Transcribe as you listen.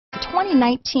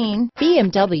2019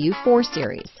 BMW 4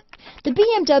 Series. The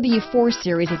BMW 4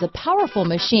 Series is a powerful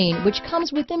machine which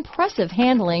comes with impressive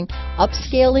handling,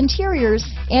 upscale interiors,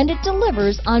 and it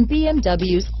delivers on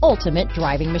BMW's ultimate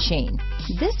driving machine.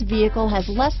 This vehicle has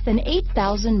less than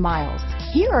 8,000 miles.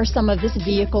 Here are some of this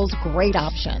vehicle's great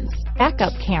options: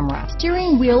 backup camera,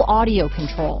 steering wheel audio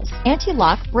controls,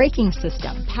 anti-lock braking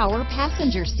system, power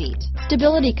passenger seat,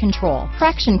 stability control,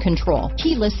 traction control,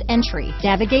 keyless entry,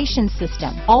 navigation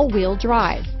system, all-wheel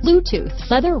drive, Bluetooth,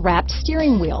 leather-wrapped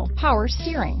steering wheel, power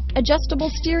steering,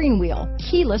 adjustable steering wheel,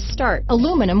 keyless start,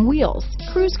 aluminum wheels,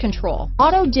 cruise control,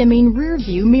 auto-dimming rear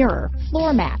view mirror,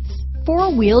 floor mats,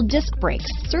 four-wheel disc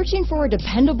brakes. Searching for a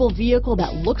dependable vehicle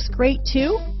that looks great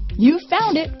too? You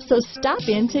found it, so stop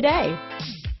in today.